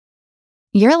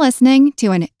You're listening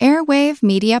to an Airwave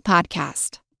Media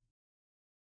Podcast.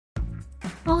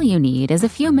 All you need is a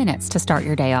few minutes to start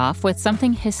your day off with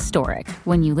something historic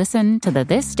when you listen to the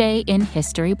This Day in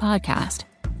History podcast.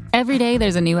 Every day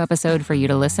there's a new episode for you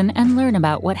to listen and learn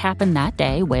about what happened that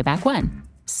day way back when.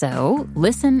 So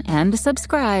listen and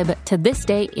subscribe to This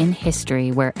Day in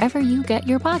History wherever you get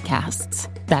your podcasts.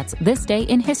 That's This Day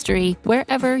in History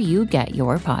wherever you get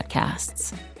your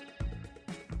podcasts.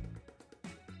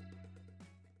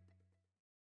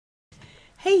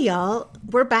 Hey y'all,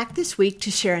 we're back this week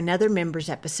to share another members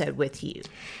episode with you.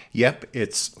 Yep,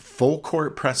 it's full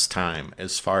court press time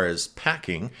as far as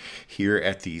packing here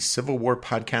at the Civil War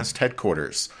Podcast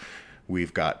headquarters.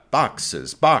 We've got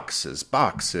boxes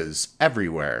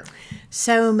everywhere.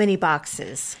 So many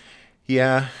boxes.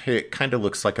 Yeah, it kind of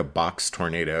looks like a box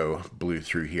tornado blew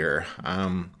through here.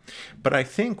 But I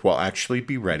think we'll actually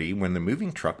be ready when the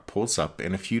moving truck pulls up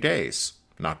in a few days.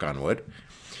 Knock on wood.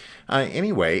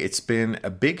 Anyway, it's been a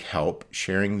big help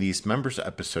sharing these members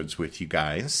episodes with you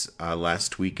guys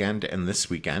last weekend and this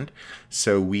weekend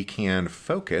so we can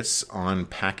focus on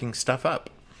packing stuff up.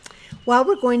 While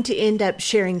we're going to end up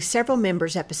sharing several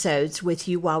members episodes with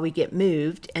you while we get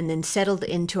moved and then settled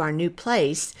into our new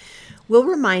place, we'll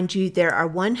remind you there are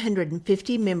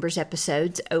 150 members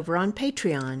episodes over on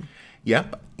Patreon.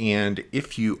 Yep, and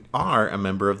if you are a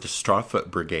member of the Strawfoot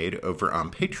Brigade over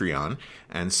on Patreon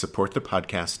and support the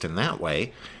podcast in that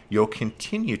way, you'll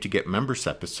continue to get members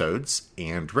episodes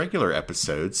and regular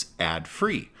episodes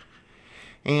ad-free.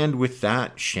 And with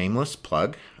that shameless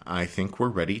plug, I think we're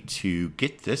ready to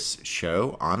get this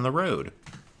show on the road.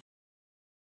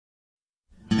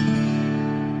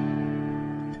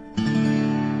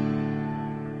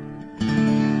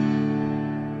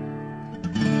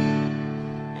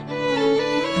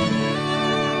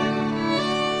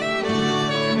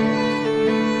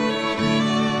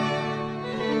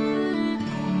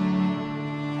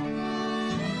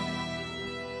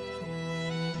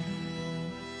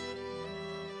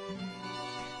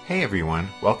 Hey everyone,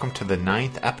 welcome to the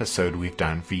 9th episode we've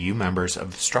done for you members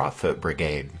of the Strawfoot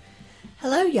Brigade.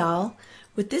 Hello y'all.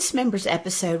 With this members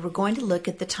episode, we're going to look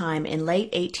at the time in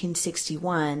late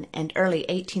 1861 and early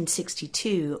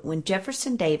 1862 when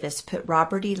Jefferson Davis put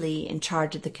Robert E. Lee in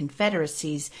charge of the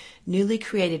Confederacy's newly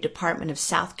created Department of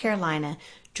South Carolina,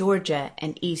 Georgia,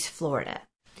 and East Florida.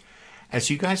 As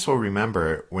you guys will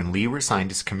remember, when Lee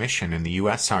resigned his commission in the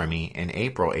U.S. Army in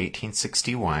April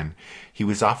 1861, he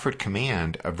was offered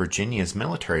command of Virginia's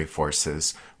military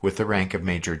forces with the rank of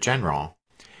Major General.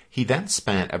 He then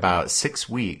spent about 6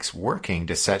 weeks working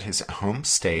to set his home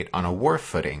state on a war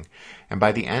footing, and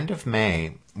by the end of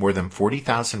May, more than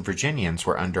 40,000 Virginians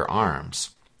were under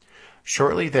arms.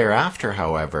 Shortly thereafter,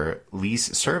 however,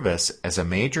 Lee's service as a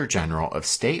Major General of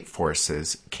state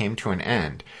forces came to an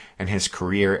end, and his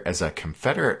career as a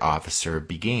Confederate officer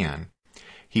began.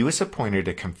 He was appointed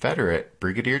a Confederate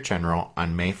Brigadier General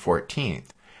on May 14th,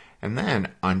 and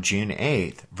then on June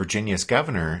 8th, Virginia's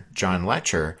governor, John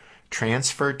Letcher,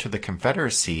 transferred to the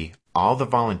Confederacy all the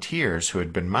volunteers who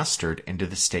had been mustered into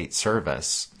the state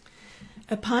service.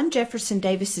 Upon Jefferson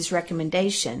Davis's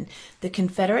recommendation, the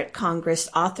Confederate Congress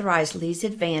authorized Lee's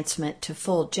advancement to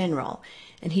full general,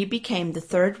 and he became the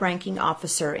third-ranking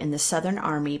officer in the Southern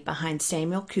Army behind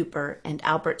Samuel Cooper and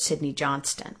Albert Sidney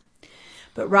Johnston.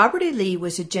 But Robert E. Lee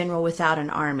was a general without an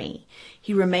army.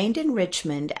 He remained in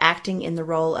Richmond, acting in the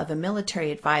role of a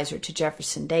military advisor to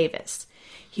Jefferson Davis.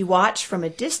 He watched from a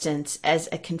distance as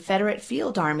a Confederate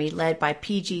field army led by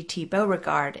P.G.T.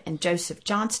 Beauregard and Joseph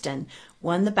Johnston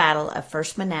won the Battle of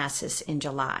First Manassas in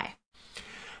July.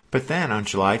 But then on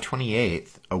July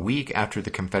 28th, a week after the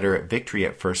Confederate victory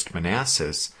at First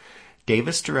Manassas,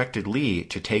 Davis directed Lee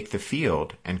to take the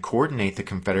field and coordinate the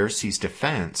Confederacy's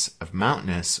defense of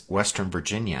mountainous western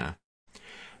Virginia.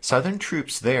 Southern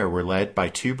troops there were led by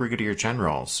two brigadier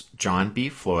generals, John B.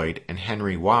 Floyd and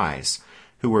Henry Wise,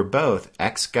 who were both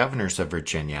ex-governors of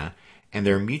Virginia, and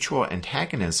their mutual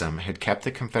antagonism had kept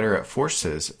the Confederate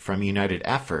forces from united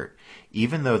effort,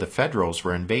 even though the Federals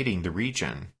were invading the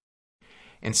region.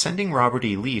 In sending Robert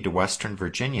E. Lee to western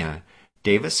Virginia,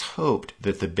 Davis hoped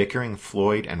that the bickering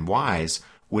Floyd and Wise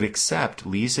would accept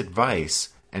Lee's advice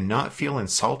and not feel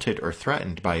insulted or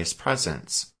threatened by his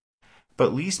presence.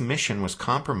 But Lee's mission was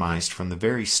compromised from the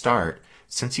very start,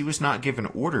 since he was not given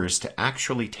orders to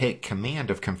actually take command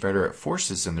of Confederate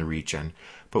forces in the region,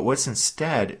 but was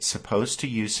instead supposed to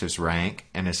use his rank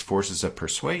and his forces of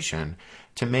persuasion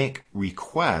to make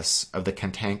requests of the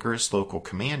cantankerous local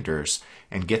commanders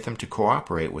and get them to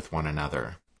cooperate with one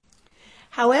another.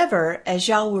 However, as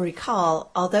y'all will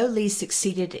recall, although Lee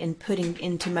succeeded in putting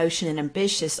into motion an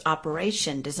ambitious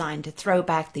operation designed to throw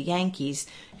back the Yankees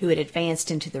who had advanced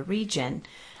into the region,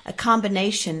 a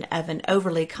combination of an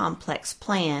overly complex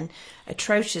plan,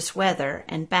 atrocious weather,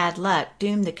 and bad luck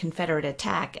doomed the Confederate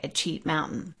attack at Cheat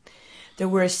Mountain. There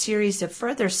were a series of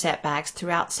further setbacks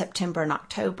throughout September and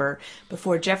October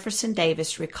before Jefferson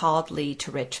Davis recalled Lee to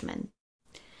Richmond.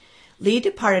 Lee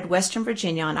departed Western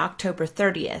Virginia on October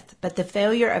 30th, but the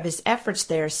failure of his efforts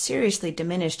there seriously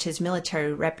diminished his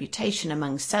military reputation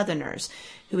among Southerners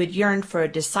who had yearned for a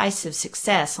decisive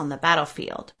success on the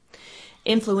battlefield.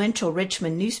 Influential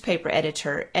Richmond newspaper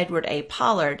editor Edward A.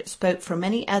 Pollard spoke for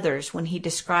many others when he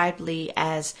described Lee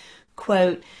as,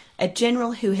 quote, a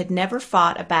general who had never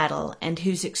fought a battle and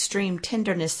whose extreme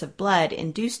tenderness of blood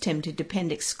induced him to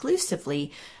depend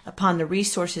exclusively upon the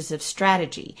resources of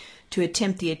strategy to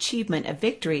attempt the achievement of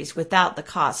victories without the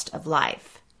cost of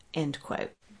life. End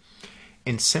quote.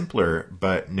 In simpler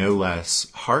but no less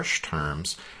harsh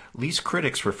terms, Lee's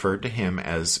critics referred to him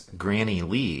as Granny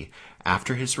Lee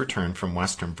after his return from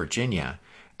Western Virginia,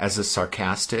 as a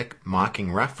sarcastic,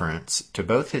 mocking reference to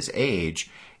both his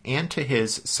age and to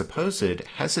his supposed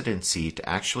hesitancy to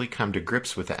actually come to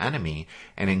grips with the enemy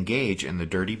and engage in the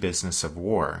dirty business of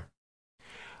war.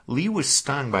 Lee was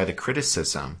stung by the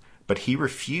criticism, but he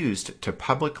refused to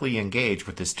publicly engage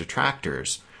with his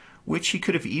detractors, which he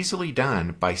could have easily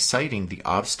done by citing the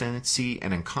obstinacy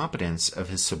and incompetence of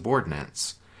his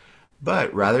subordinates.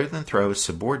 But rather than throw his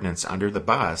subordinates under the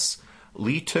bus,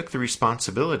 Lee took the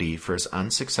responsibility for his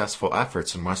unsuccessful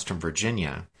efforts in Western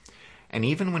Virginia. And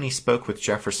even when he spoke with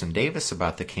Jefferson Davis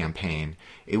about the campaign,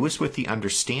 it was with the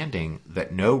understanding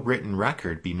that no written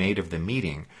record be made of the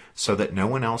meeting so that no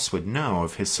one else would know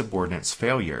of his subordinates'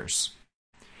 failures.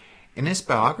 In his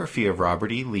biography of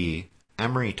Robert E. Lee,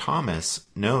 Emory Thomas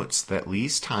notes that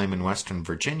Lee's time in Western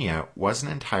Virginia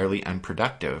wasn't entirely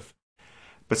unproductive.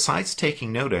 Besides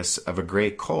taking notice of a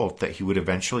gray colt that he would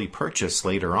eventually purchase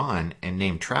later on and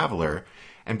name Traveler,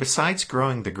 and besides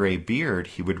growing the gray beard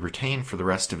he would retain for the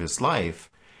rest of his life,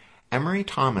 Emory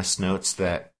Thomas notes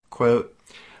that, quote,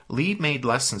 Lee made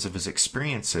lessons of his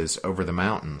experiences over the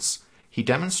mountains. He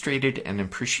demonstrated an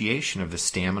appreciation of the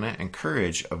stamina and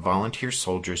courage of volunteer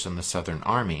soldiers in the Southern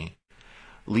Army.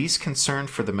 Lee's concern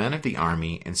for the men of the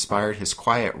Army inspired his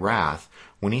quiet wrath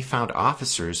when he found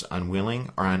officers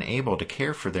unwilling or unable to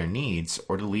care for their needs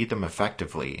or to lead them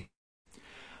effectively.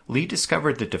 Lee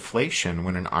discovered the deflation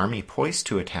when an army poised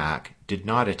to attack did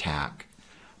not attack.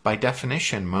 By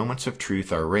definition, moments of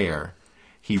truth are rare.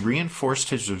 He reinforced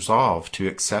his resolve to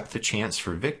accept the chance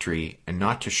for victory and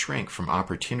not to shrink from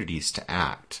opportunities to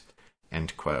act.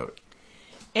 End quote.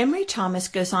 Emory Thomas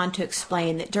goes on to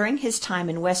explain that during his time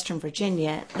in Western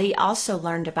Virginia, Lee also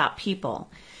learned about people.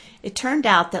 It turned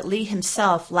out that Lee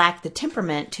himself lacked the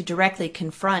temperament to directly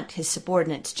confront his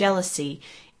subordinates' jealousy,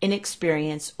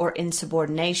 inexperience, or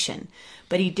insubordination,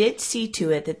 but he did see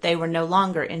to it that they were no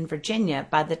longer in Virginia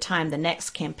by the time the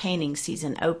next campaigning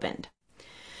season opened.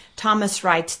 Thomas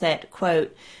writes that,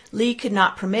 quote, Lee could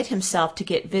not permit himself to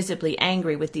get visibly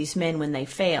angry with these men when they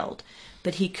failed,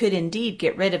 but he could indeed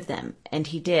get rid of them, and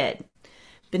he did.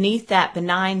 Beneath that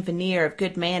benign veneer of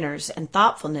good manners and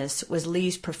thoughtfulness was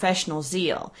Lee's professional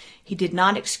zeal. He did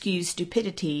not excuse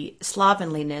stupidity,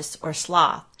 slovenliness, or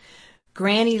sloth.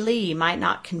 Granny Lee might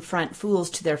not confront fools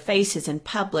to their faces in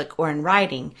public or in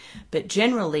writing, but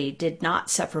generally did not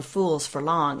suffer fools for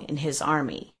long in his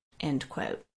army. End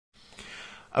quote.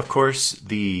 Of course,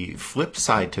 the flip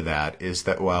side to that is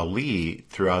that while Lee,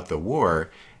 throughout the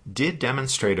war, did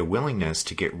demonstrate a willingness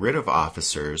to get rid of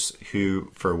officers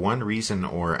who, for one reason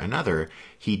or another,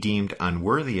 he deemed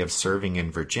unworthy of serving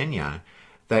in Virginia,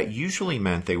 that usually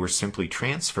meant they were simply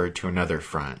transferred to another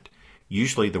front,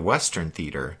 usually the Western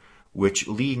Theater, which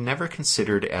Lee never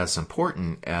considered as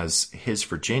important as his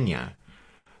Virginia.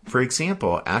 For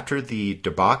example, after the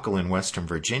debacle in Western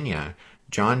Virginia,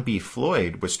 John B.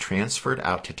 Floyd was transferred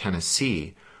out to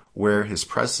Tennessee, where his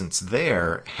presence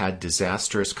there had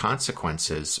disastrous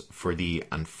consequences for the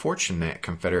unfortunate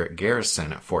Confederate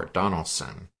garrison at Fort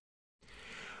Donelson.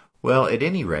 Well, at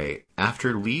any rate,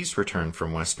 after Lee's return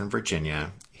from Western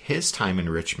Virginia, his time in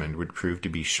Richmond would prove to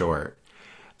be short.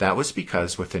 That was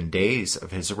because within days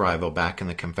of his arrival back in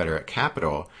the Confederate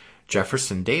capital,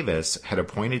 Jefferson Davis had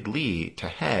appointed Lee to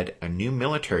head a new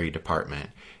military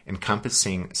department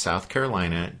encompassing South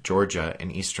Carolina, Georgia,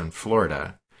 and eastern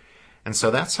Florida. And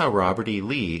so that's how Robert E.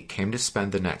 Lee came to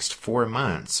spend the next 4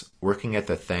 months working at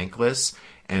the thankless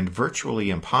and virtually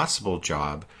impossible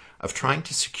job of trying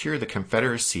to secure the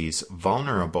Confederacy's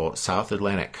vulnerable South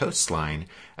Atlantic coastline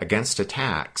against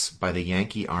attacks by the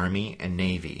Yankee Army and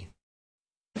Navy.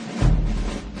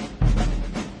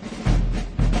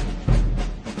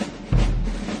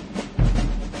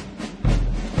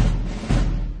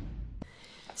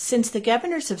 Since the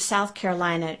governors of South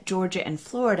Carolina, Georgia, and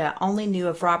Florida only knew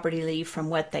of Robert E. Lee from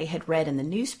what they had read in the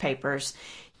newspapers,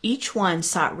 each one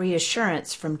sought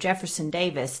reassurance from Jefferson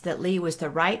Davis that Lee was the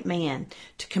right man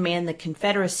to command the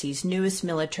Confederacy's newest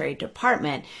military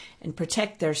department and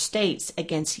protect their states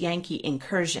against Yankee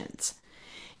incursions.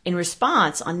 In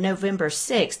response, on November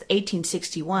 6,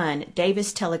 1861,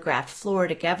 Davis telegraphed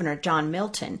Florida Governor John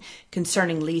Milton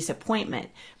concerning Lee's appointment,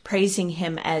 praising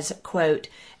him as, quote,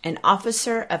 an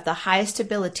officer of the highest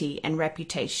ability and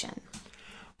reputation.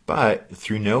 But,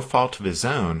 through no fault of his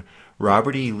own,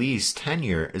 Robert E. Lee's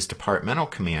tenure as departmental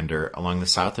commander along the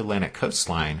South Atlantic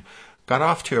coastline got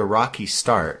off to a rocky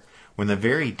start when the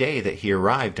very day that he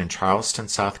arrived in Charleston,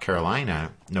 South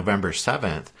Carolina, November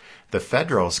 7th, the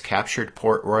Federals captured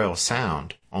Port Royal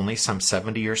Sound, only some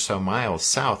 70 or so miles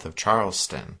south of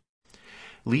Charleston.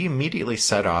 Lee immediately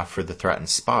set off for the threatened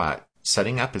spot,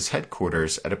 setting up his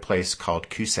headquarters at a place called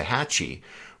Coosawhatchie,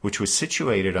 which was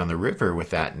situated on the river with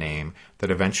that name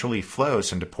that eventually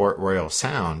flows into Port Royal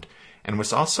Sound, and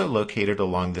was also located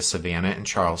along the Savannah and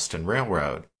Charleston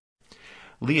Railroad.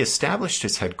 Lee established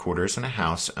his headquarters in a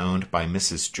house owned by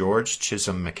Mrs. George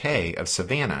Chisholm McKay of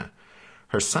Savannah.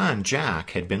 Her son,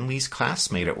 Jack, had been Lee's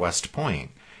classmate at West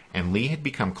Point, and Lee had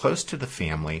become close to the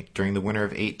family during the winter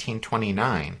of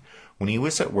 1829, when he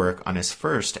was at work on his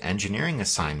first engineering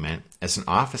assignment as an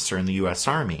officer in the U.S.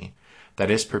 Army, that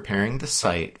is, preparing the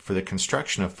site for the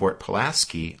construction of Fort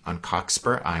Pulaski on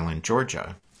Cockspur Island,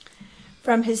 Georgia.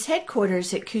 From his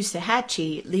headquarters at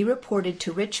Coosawhatchie, Lee reported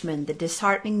to Richmond the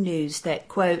disheartening news that,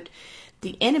 quote,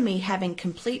 the enemy having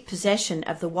complete possession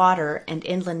of the water and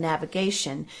inland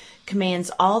navigation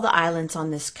commands all the islands on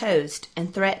this coast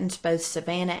and threatens both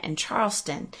Savannah and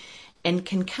Charleston and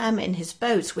can come in his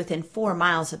boats within 4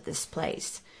 miles of this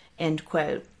place, end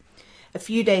quote. A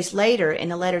few days later,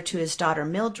 in a letter to his daughter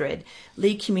Mildred,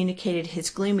 Lee communicated his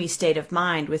gloomy state of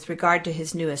mind with regard to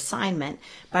his new assignment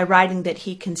by writing that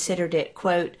he considered it,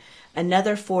 quote,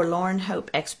 another forlorn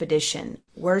hope expedition,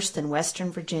 worse than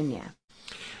Western Virginia.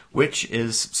 Which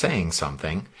is saying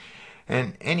something.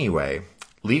 And anyway,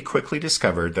 Lee quickly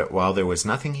discovered that while there was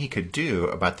nothing he could do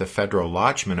about the federal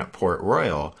lodgment at Port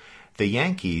Royal, the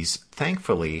Yankees,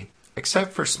 thankfully,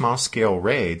 except for small-scale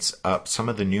raids up some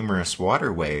of the numerous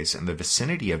waterways in the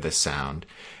vicinity of the Sound,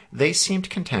 they seemed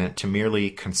content to merely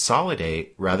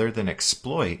consolidate rather than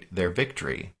exploit their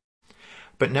victory.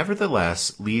 But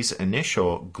nevertheless, Lee's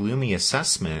initial gloomy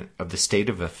assessment of the state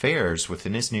of affairs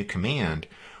within his new command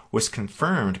was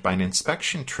confirmed by an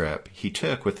inspection trip he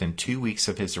took within 2 weeks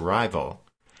of his arrival.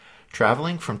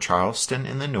 Traveling from Charleston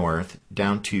in the north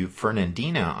down to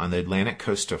Fernandina on the Atlantic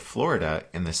coast of Florida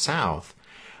in the south,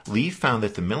 Lee found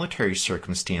that the military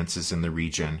circumstances in the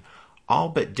region all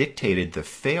but dictated the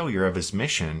failure of his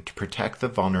mission to protect the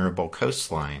vulnerable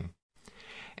coastline.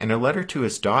 In a letter to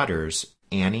his daughters,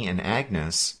 Annie and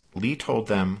Agnes, Lee told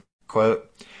them,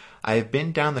 quote, I have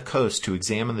been down the coast to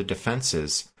examine the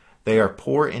defenses. They are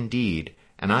poor indeed,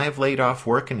 and I have laid off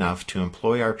work enough to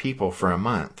employ our people for a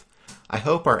month. I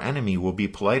hope our enemy will be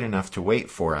polite enough to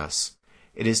wait for us.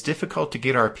 It is difficult to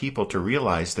get our people to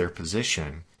realize their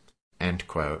position. End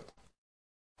quote.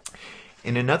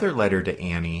 In another letter to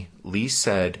Annie, Lee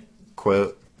said,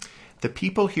 quote, the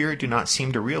people here do not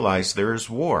seem to realize there is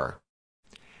war.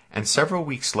 And several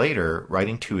weeks later,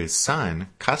 writing to his son,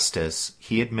 Custis,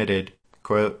 he admitted,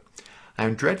 quote, I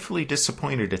am dreadfully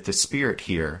disappointed at the spirit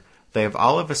here. They have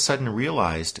all of a sudden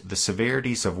realized the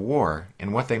severities of war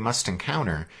and what they must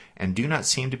encounter, and do not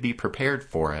seem to be prepared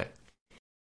for it.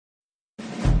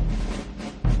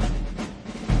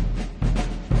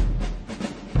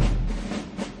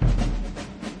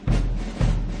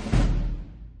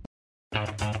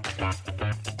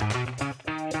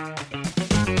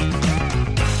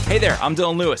 Hey there, I'm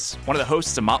Dylan Lewis, one of the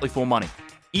hosts of Motley Fool Money.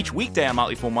 Each weekday on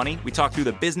Motley Fool Money, we talk through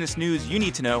the business news you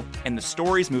need to know and the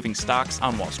stories moving stocks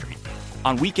on Wall Street.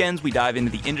 On weekends, we dive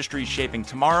into the industries shaping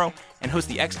tomorrow and host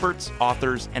the experts,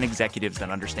 authors, and executives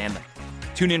that understand them.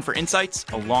 Tune in for insights,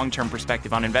 a long-term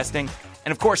perspective on investing,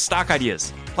 and of course, stock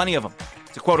ideas. Plenty of them.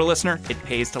 To quote a listener, it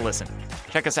pays to listen.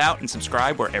 Check us out and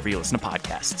subscribe wherever you listen to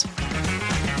podcasts.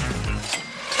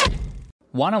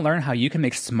 Want to learn how you can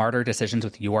make smarter decisions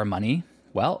with your money?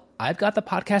 Well, I've got the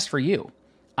podcast for you.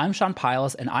 I'm Sean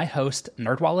Piles, and I host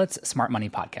NerdWallet's Smart Money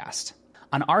Podcast.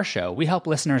 On our show, we help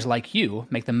listeners like you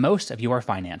make the most of your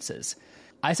finances.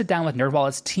 I sit down with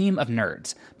NerdWallet's team of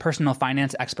nerds, personal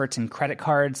finance experts in credit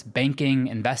cards, banking,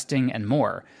 investing, and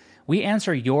more. We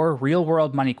answer your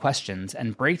real-world money questions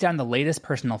and break down the latest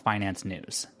personal finance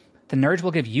news. The nerds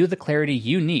will give you the clarity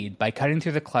you need by cutting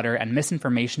through the clutter and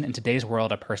misinformation in today's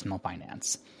world of personal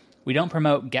finance. We don't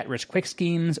promote get-rich-quick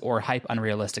schemes or hype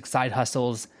unrealistic side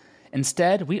hustles.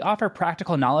 Instead, we offer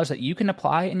practical knowledge that you can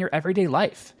apply in your everyday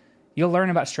life. You'll learn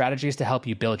about strategies to help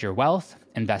you build your wealth,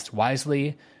 invest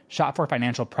wisely, shop for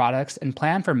financial products, and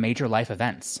plan for major life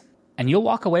events. And you'll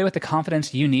walk away with the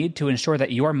confidence you need to ensure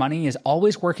that your money is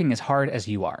always working as hard as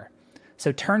you are.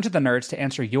 So turn to the nerds to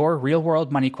answer your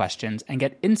real-world money questions and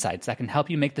get insights that can help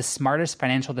you make the smartest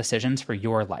financial decisions for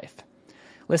your life.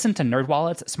 Listen to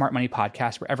NerdWallet's Smart Money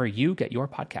Podcast wherever you get your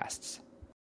podcasts.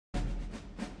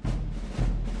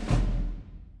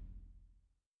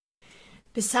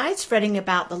 Besides fretting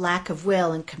about the lack of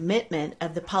will and commitment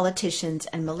of the politicians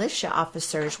and militia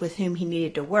officers with whom he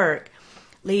needed to work,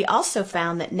 Lee also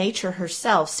found that nature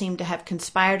herself seemed to have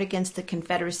conspired against the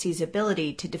Confederacy's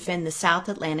ability to defend the South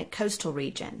Atlantic coastal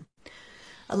region.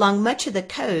 Along much of the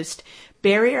coast,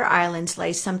 barrier islands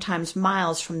lay sometimes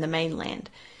miles from the mainland,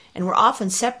 and were often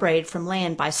separated from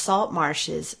land by salt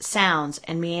marshes, sounds,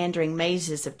 and meandering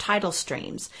mazes of tidal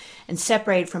streams, and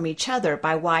separated from each other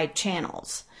by wide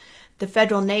channels. The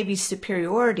Federal Navy's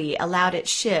superiority allowed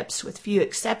its ships, with few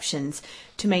exceptions,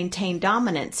 to maintain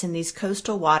dominance in these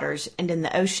coastal waters and in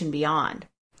the ocean beyond.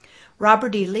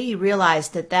 Robert E. Lee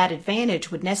realized that that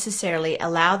advantage would necessarily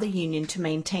allow the Union to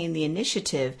maintain the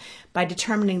initiative by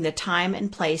determining the time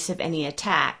and place of any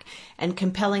attack, and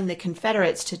compelling the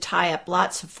Confederates to tie up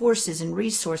lots of forces and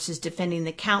resources defending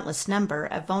the countless number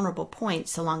of vulnerable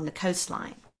points along the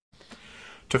coastline.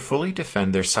 To fully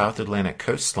defend their South Atlantic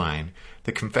coastline,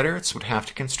 the Confederates would have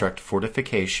to construct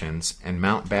fortifications and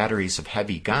mount batteries of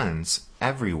heavy guns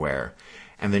everywhere,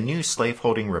 and the new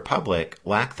slaveholding republic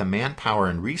lacked the manpower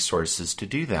and resources to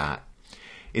do that.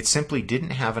 It simply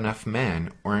didn't have enough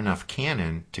men or enough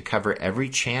cannon to cover every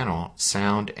channel,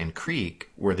 sound, and creek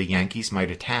where the Yankees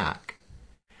might attack.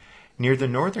 Near the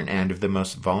northern end of the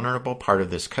most vulnerable part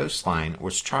of this coastline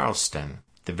was Charleston,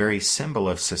 the very symbol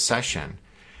of secession,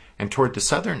 and toward the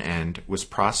southern end was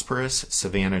prosperous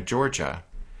Savannah, Georgia.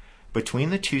 Between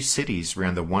the two cities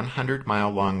ran the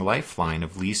 100-mile-long lifeline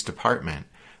of Lee's department,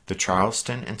 the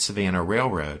Charleston and Savannah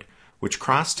Railroad, which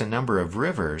crossed a number of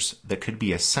rivers that could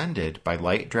be ascended by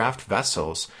light draft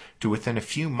vessels to within a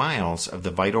few miles of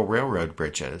the vital railroad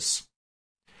bridges.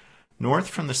 North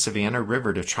from the Savannah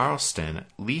River to Charleston,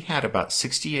 Lee had about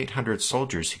 6,800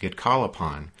 soldiers he could call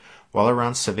upon, while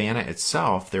around Savannah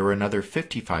itself there were another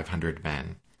 5,500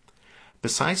 men.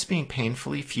 Besides being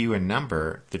painfully few in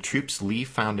number, the troops Lee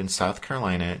found in South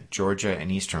Carolina, Georgia,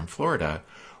 and eastern Florida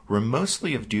were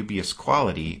mostly of dubious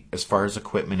quality as far as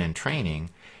equipment and training,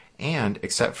 and,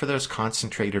 except for those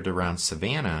concentrated around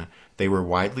Savannah, they were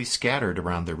widely scattered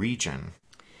around the region.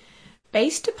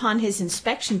 Based upon his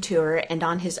inspection tour and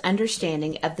on his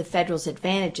understanding of the Federals'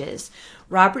 advantages,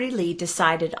 Robert E. Lee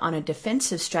decided on a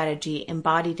defensive strategy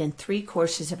embodied in 3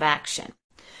 courses of action.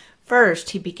 First,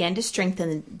 he began to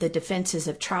strengthen the defenses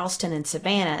of Charleston and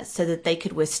Savannah so that they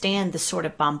could withstand the sort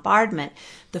of bombardment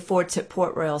the forts at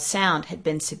Port Royal Sound had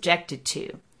been subjected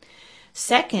to.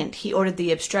 Second, he ordered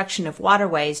the obstruction of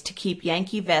waterways to keep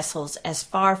Yankee vessels as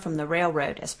far from the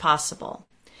railroad as possible.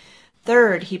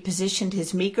 Third, he positioned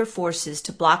his meager forces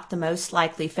to block the most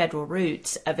likely Federal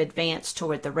routes of advance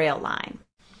toward the rail line.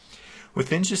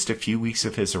 Within just a few weeks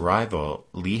of his arrival,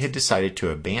 Lee had decided to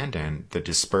abandon the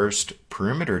dispersed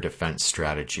perimeter defense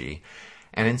strategy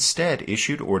and instead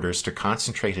issued orders to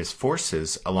concentrate his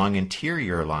forces along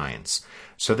interior lines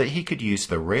so that he could use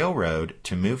the railroad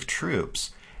to move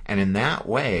troops, and in that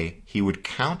way he would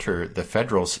counter the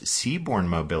Federals' seaborne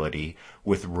mobility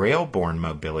with railborne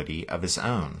mobility of his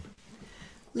own.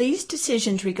 Lee's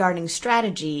decisions regarding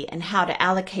strategy and how to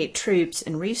allocate troops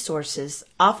and resources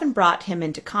often brought him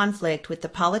into conflict with the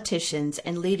politicians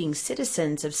and leading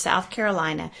citizens of South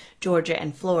Carolina, Georgia,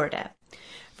 and Florida.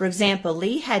 For example,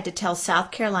 Lee had to tell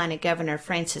South Carolina Governor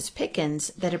Francis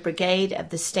Pickens that a brigade of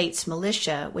the state's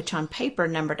militia, which on paper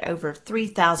numbered over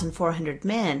 3,400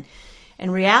 men, in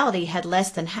reality had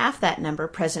less than half that number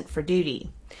present for duty.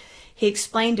 He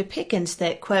explained to Pickens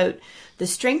that, quote, "The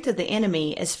strength of the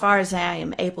enemy, as far as I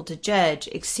am able to judge,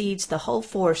 exceeds the whole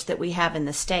force that we have in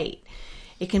the state.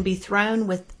 It can be thrown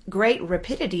with great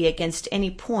rapidity against any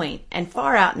point, and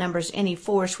far outnumbers any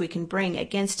force we can bring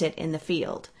against it in the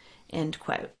field." End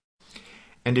quote.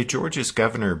 And to Georgia's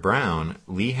Governor Brown,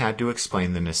 Lee had to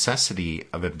explain the necessity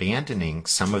of abandoning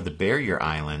some of the barrier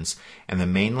islands and the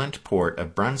mainland port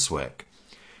of Brunswick.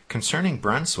 Concerning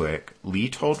Brunswick, Lee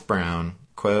told Brown,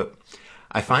 quote,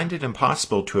 "I find it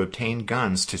impossible to obtain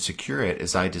guns to secure it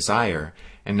as I desire,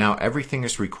 and now everything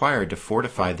is required to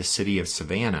fortify the city of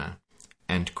Savannah."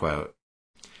 End quote.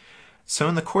 So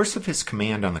in the course of his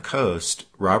command on the coast,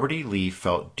 Robert E. Lee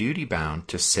felt duty-bound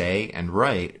to say and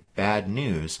write bad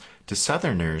news to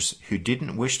Southerners who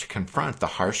didn't wish to confront the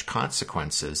harsh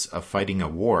consequences of fighting a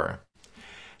war.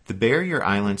 The barrier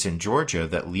islands in Georgia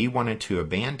that Lee wanted to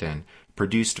abandon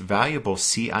produced valuable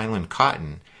Sea Island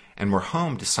cotton and were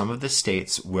home to some of the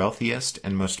state's wealthiest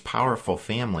and most powerful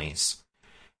families.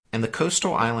 And the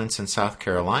coastal islands in South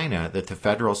Carolina that the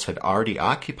Federals had already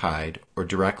occupied or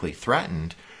directly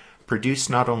threatened produced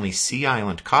not only Sea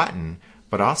Island cotton,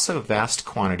 but also vast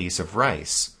quantities of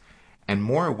rice, and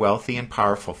more wealthy and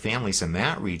powerful families in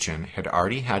that region had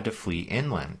already had to flee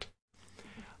inland.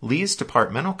 Lee's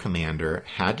departmental commander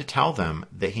had to tell them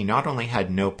that he not only had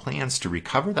no plans to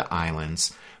recover the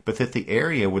islands, but that the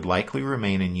area would likely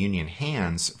remain in Union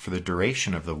hands for the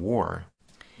duration of the war.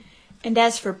 And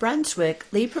as for Brunswick,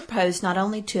 Lee proposed not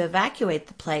only to evacuate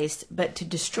the place, but to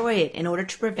destroy it in order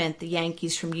to prevent the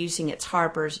Yankees from using its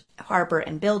harbor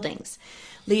and buildings.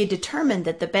 Lee had determined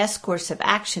that the best course of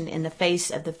action in the face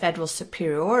of the Federal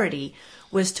superiority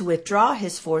was to withdraw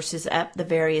his forces up the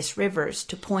various rivers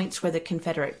to points where the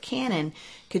Confederate cannon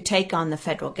could take on the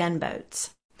Federal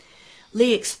gunboats.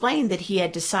 Lee explained that he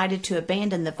had decided to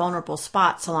abandon the vulnerable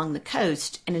spots along the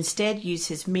coast and instead use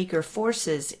his meager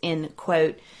forces in,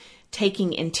 quote,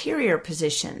 taking interior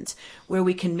positions where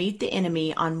we can meet the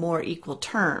enemy on more equal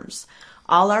terms.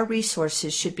 All our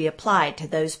resources should be applied to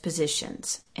those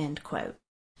positions, end quote.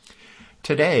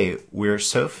 Today, we're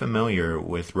so familiar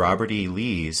with Robert E.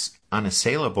 Lee's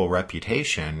unassailable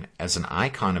reputation as an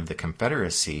icon of the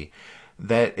Confederacy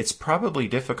that it's probably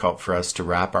difficult for us to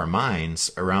wrap our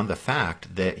minds around the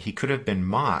fact that he could have been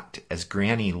mocked as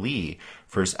Granny Lee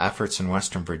for his efforts in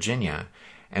Western Virginia,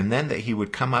 and then that he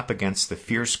would come up against the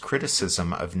fierce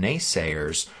criticism of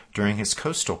naysayers during his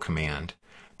coastal command.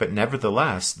 But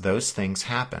nevertheless, those things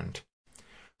happened.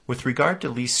 With regard to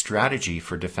Lee's strategy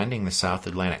for defending the South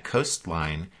Atlantic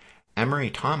coastline,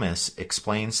 Emory Thomas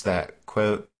explains that,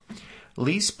 quote,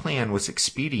 Lee's plan was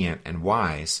expedient and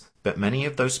wise, but many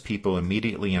of those people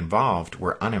immediately involved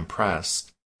were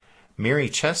unimpressed. Mary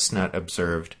Chestnut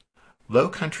observed, Low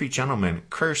country gentlemen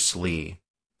curse Lee.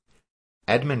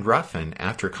 Edmund Ruffin,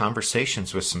 after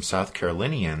conversations with some South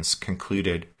Carolinians,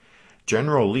 concluded,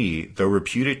 General Lee, though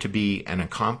reputed to be an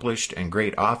accomplished and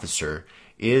great officer,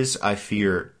 is, I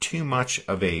fear, too much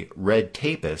of a red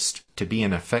tapist to be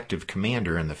an effective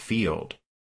commander in the field.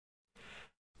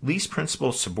 Lee's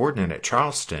principal subordinate at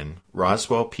Charleston,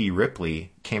 Roswell P.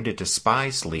 Ripley, came to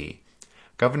despise Lee.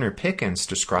 Governor Pickens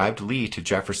described Lee to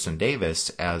Jefferson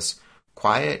Davis as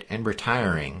quiet and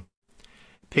retiring.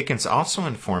 Pickens also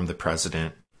informed the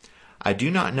president, I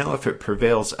do not know if it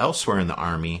prevails elsewhere in the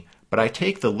army, but I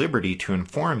take the liberty to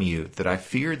inform you that I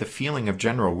fear the feeling of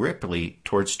General Ripley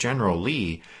towards General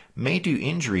Lee may do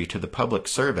injury to the public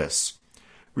service.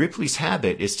 Ripley's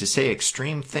habit is to say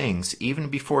extreme things even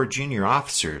before junior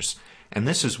officers, and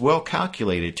this is well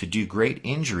calculated to do great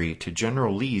injury to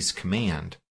General Lee's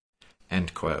command.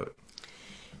 End quote.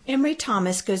 Emory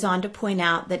Thomas goes on to point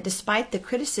out that despite the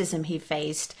criticism he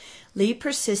faced, Lee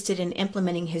persisted in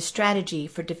implementing his strategy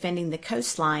for defending the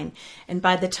coastline, and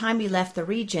by the time he left the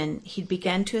region, he'd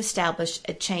begun to establish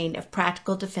a chain of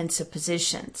practical defensive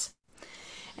positions.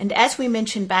 And as we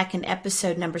mentioned back in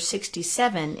episode number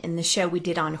 67 in the show we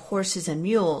did on horses and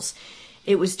mules,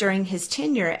 it was during his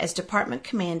tenure as department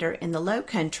commander in the Low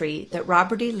Country that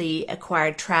Robert E. Lee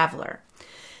acquired Traveler.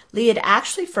 Lee had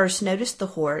actually first noticed the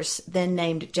horse, then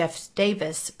named Jeff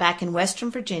Davis, back in Western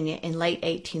Virginia in late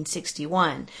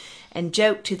 1861, and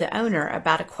joked to the owner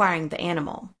about acquiring the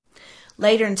animal.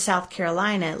 Later in South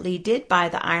Carolina, Lee did buy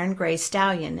the iron gray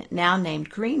stallion, now named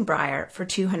Greenbrier, for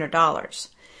 $200.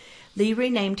 Lee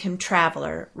renamed him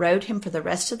Traveler, rode him for the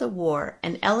rest of the war,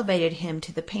 and elevated him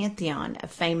to the pantheon of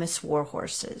famous war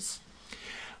horses.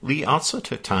 Lee also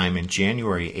took time in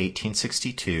January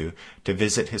 1862 to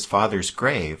visit his father's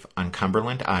grave on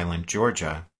Cumberland Island,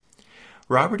 Georgia.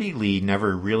 Robert E. Lee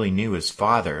never really knew his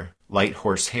father, Light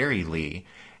Horse Harry Lee,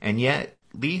 and yet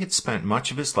Lee had spent much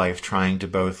of his life trying to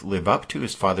both live up to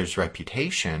his father's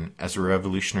reputation as a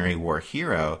Revolutionary War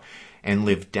hero and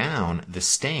live down the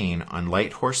stain on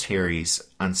Light Horse Harry's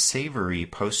unsavory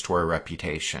post-war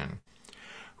reputation.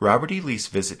 Robert E. Lee's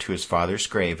visit to his father's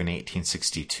grave in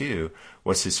 1862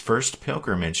 was his first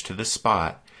pilgrimage to the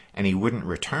spot, and he wouldn't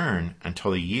return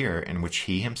until the year in which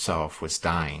he himself was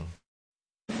dying.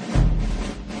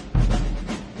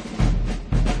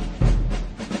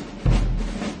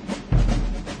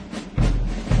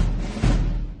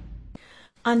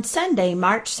 On Sunday,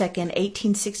 March 2,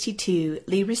 1862,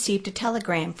 Lee received a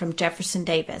telegram from Jefferson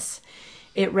Davis.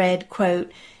 It read,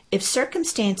 quote, If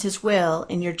circumstances will,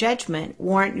 in your judgment,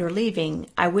 warrant your leaving,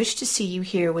 I wish to see you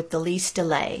here with the least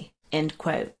delay. End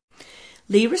quote.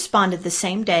 Lee responded the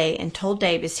same day and told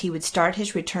Davis he would start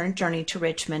his return journey to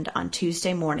Richmond on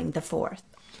Tuesday morning the 4th.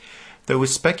 There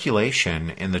was speculation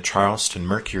in the Charleston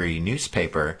Mercury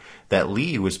newspaper that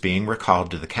Lee was being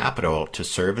recalled to the capital to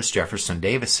serve as Jefferson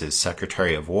Davis's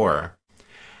Secretary of War.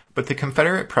 But the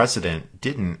Confederate president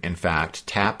didn't, in fact,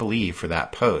 tap Lee for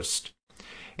that post.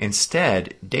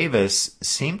 Instead, Davis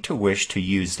seemed to wish to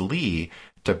use Lee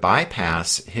to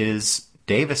bypass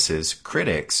Davis's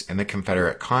critics in the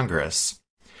Confederate Congress.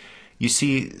 You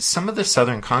see, some of the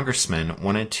Southern congressmen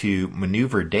wanted to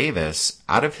maneuver Davis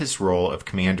out of his role of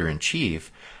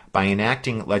commander-in-chief by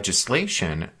enacting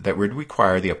legislation that would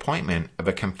require the appointment of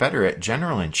a Confederate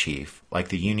general-in-chief like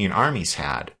the Union armies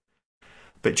had.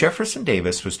 But Jefferson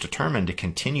Davis was determined to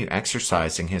continue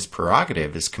exercising his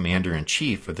prerogative as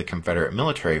commander-in-chief of the Confederate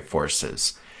military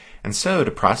forces, and so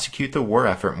to prosecute the war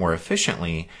effort more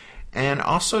efficiently, and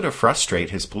also to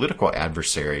frustrate his political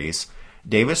adversaries,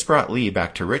 Davis brought Lee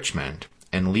back to Richmond,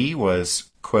 and Lee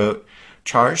was, quote,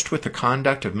 charged with the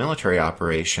conduct of military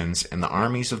operations in the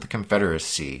armies of the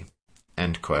Confederacy,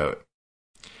 end quote.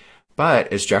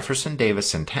 But, as Jefferson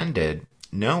Davis intended,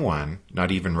 no one, not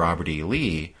even Robert E.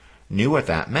 Lee, knew what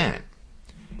that meant.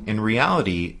 In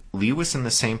reality, Lee was in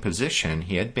the same position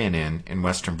he had been in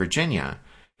Western Virginia.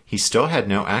 He still had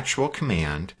no actual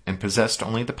command and possessed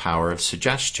only the power of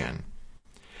suggestion.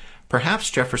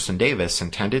 Perhaps Jefferson Davis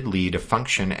intended Lee to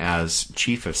function as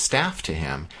chief of staff to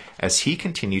him as he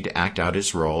continued to act out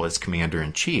his role as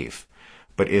commander-in-chief,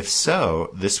 but if so,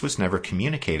 this was never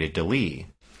communicated to Lee.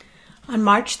 On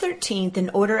March 13th,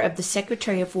 an order of the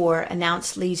Secretary of War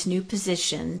announced Lee's new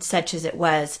position, such as it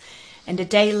was, and a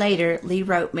day later Lee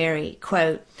wrote Mary,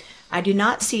 quote, I do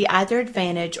not see either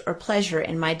advantage or pleasure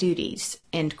in my duties,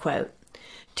 end quote.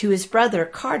 To his brother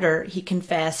Carter he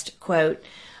confessed, quote,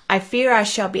 I fear I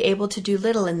shall be able to do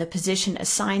little in the position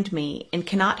assigned me, and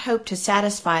cannot hope to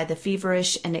satisfy the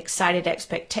feverish and excited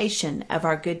expectation of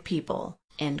our good people,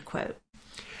 end quote.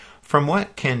 From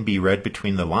what can be read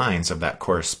between the lines of that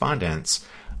correspondence,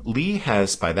 Lee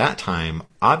has by that time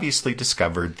obviously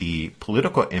discovered the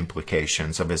political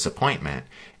implications of his appointment,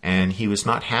 and he was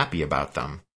not happy about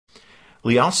them.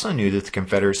 Lee also knew that the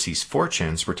Confederacy's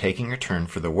fortunes were taking a turn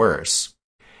for the worse.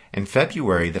 In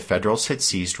February, the Federals had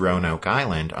seized Roanoke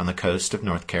Island on the coast of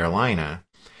North Carolina.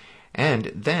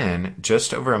 And then,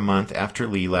 just over a month after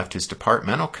Lee left his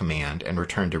departmental command and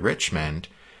returned to Richmond,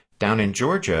 down in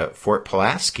Georgia, Fort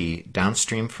Pulaski,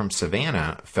 downstream from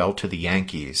Savannah, fell to the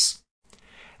Yankees.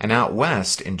 And out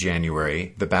west in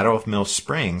January, the Battle of Mill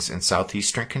Springs in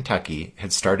southeastern Kentucky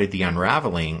had started the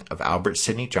unraveling of Albert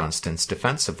Sidney Johnston's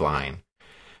defensive line.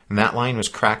 And that line was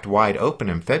cracked wide open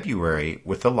in February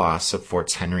with the loss of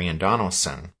Forts Henry and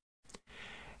Donelson.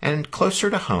 And closer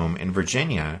to home in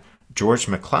Virginia, George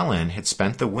McClellan had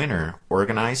spent the winter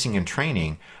organizing and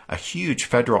training a huge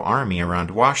federal army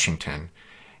around Washington,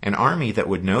 an army that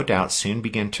would no doubt soon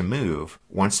begin to move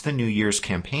once the New Year's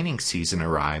campaigning season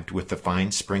arrived with the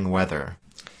fine spring weather.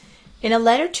 In a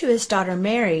letter to his daughter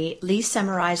Mary, Lee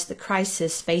summarized the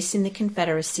crisis facing the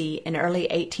Confederacy in early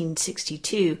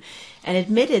 1862 and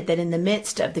admitted that in the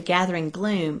midst of the gathering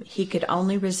gloom, he could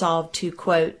only resolve to,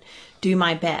 quote, do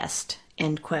my best,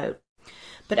 end quote.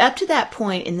 But up to that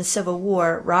point in the Civil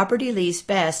War, Robert E. Lee's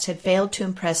best had failed to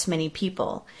impress many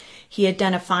people. He had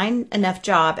done a fine enough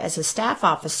job as a staff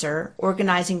officer,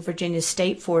 organizing Virginia's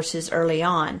state forces early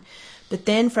on, but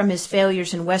then from his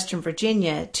failures in Western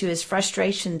Virginia to his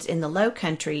frustrations in the Low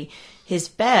Country, his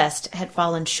best had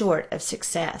fallen short of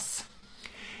success.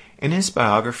 In his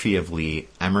biography of Lee,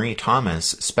 Emory Thomas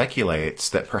speculates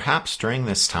that perhaps during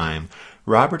this time,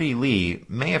 Robert E. Lee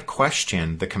may have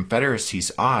questioned the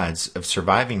Confederacy's odds of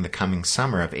surviving the coming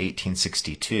summer of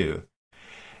 1862.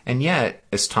 And yet,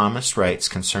 as Thomas writes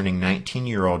concerning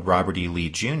 19-year-old Robert E. Lee,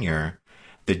 Jr.,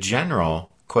 the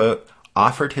general, quote,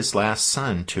 offered his last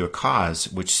son to a cause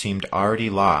which seemed already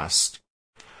lost.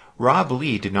 Rob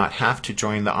Lee did not have to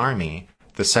join the Army.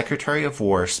 The Secretary of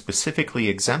War specifically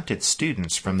exempted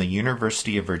students from the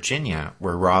University of Virginia,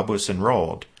 where Rob was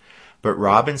enrolled, but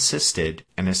Rob insisted,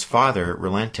 and his father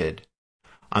relented.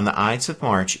 On the Ides of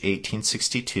March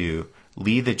 1862,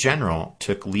 Lee the general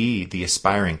took Lee the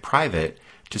aspiring private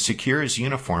to secure his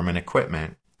uniform and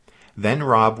equipment. Then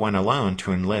Rob went alone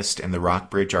to enlist in the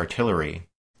Rockbridge Artillery.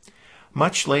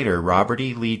 Much later, Robert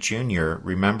E. Lee, Jr.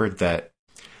 remembered that,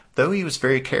 though he was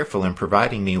very careful in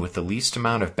providing me with the least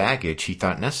amount of baggage he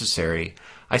thought necessary,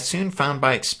 I soon found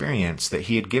by experience that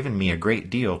he had given me a great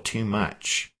deal too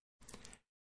much.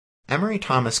 Emory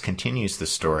Thomas continues the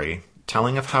story,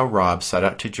 telling of how Rob set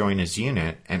out to join his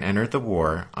unit and entered the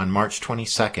war on March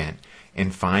 22nd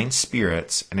in fine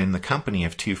spirits and in the company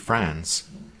of two friends.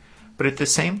 But at the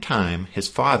same time, his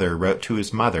father wrote to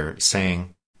his mother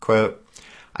saying, quote,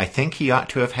 "I think he ought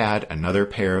to have had another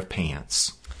pair of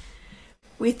pants."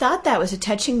 We thought that was a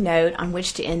touching note on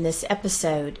which to end this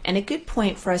episode, and a good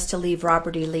point for us to leave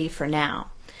Robert E. Lee for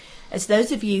now. As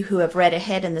those of you who have read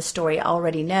ahead in the story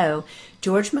already know,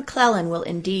 George McClellan will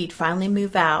indeed finally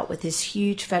move out with his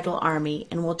huge federal army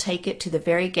and will take it to the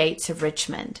very gates of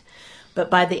Richmond. But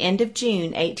by the end of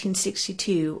June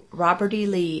 1862, Robert E.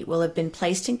 Lee will have been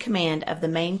placed in command of the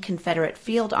main Confederate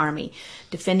field army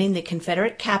defending the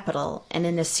Confederate capital, and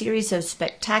in a series of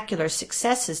spectacular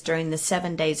successes during the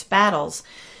 7 days' battles,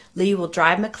 Lee will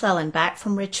drive McClellan back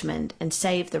from Richmond and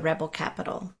save the rebel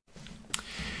capital.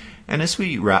 And as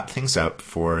we wrap things up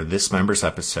for this members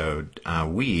episode,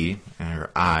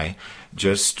 I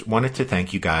just wanted to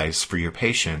thank you guys for your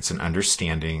patience and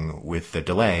understanding with the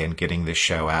delay in getting this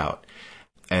show out.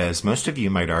 As most of you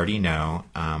might already know,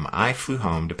 I flew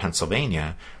home to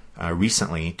Pennsylvania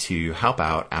recently to help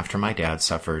out after my dad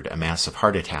suffered a massive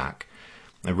heart attack.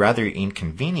 Rather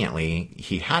inconveniently,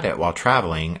 he had it while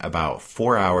traveling about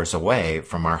 4 hours away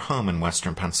from our home in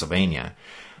western Pennsylvania.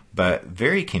 But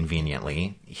very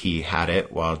conveniently, he had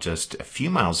it while just a few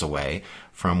miles away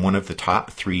from one of the top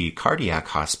 3 cardiac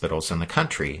hospitals in the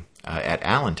country, at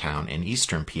Allentown in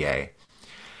eastern PA.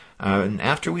 And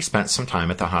after we spent some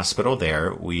time at the hospital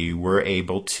there, we were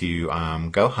able to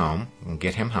go home and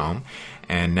get him home,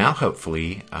 and now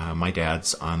hopefully my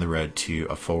dad's on the road to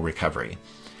a full recovery.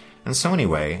 And so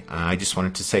anyway, I just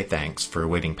wanted to say thanks for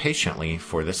waiting patiently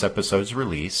for this episode's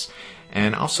release,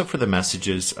 and also for the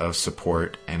messages of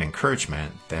support and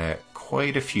encouragement that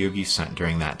quite a few of you sent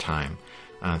during that time.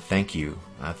 Thank you.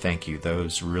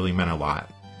 Those really meant a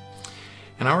lot.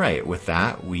 And all right, with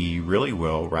that, we really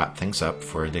will wrap things up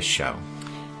for this show.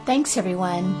 Thanks,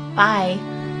 everyone. Bye.